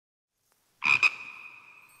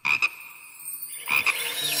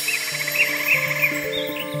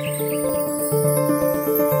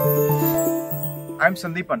I'm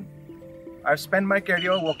Sandeepan. I've spent my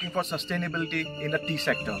career working for sustainability in the tea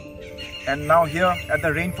sector. And now here at the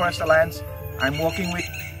Rainforest Alliance, I'm working with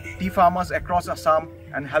tea farmers across Assam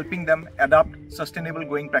and helping them adopt sustainable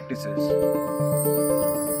growing practices.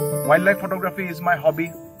 Wildlife photography is my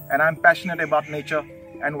hobby and I'm passionate about nature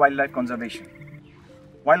and wildlife conservation.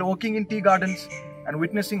 While working in tea gardens and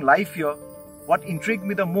witnessing life here, what intrigued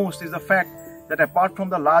me the most is the fact that apart from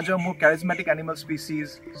the larger, more charismatic animal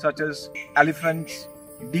species such as elephants,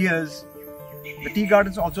 deers, the tea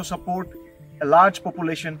gardens also support a large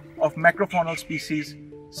population of macrofaunal species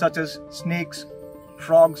such as snakes,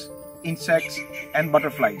 frogs, insects, and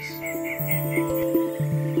butterflies.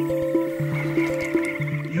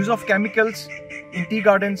 Use of chemicals in tea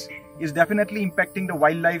gardens is definitely impacting the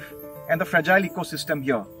wildlife and the fragile ecosystem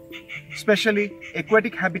here. Especially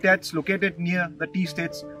aquatic habitats located near the tea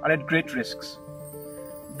estates are at great risks.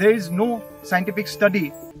 There is no scientific study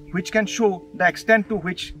which can show the extent to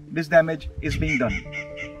which this damage is being done.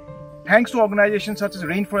 Thanks to organizations such as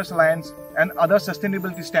Rainforest Alliance and other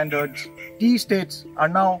sustainability standards, tea estates are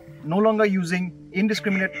now no longer using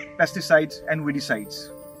indiscriminate pesticides and weedicides.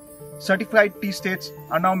 Certified tea estates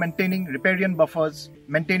are now maintaining riparian buffers,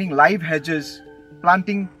 maintaining live hedges,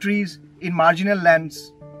 planting trees in marginal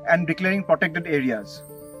lands, and declaring protected areas.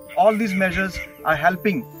 All these measures are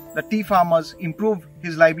helping the tea farmers improve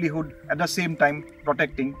his livelihood at the same time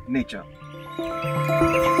protecting nature.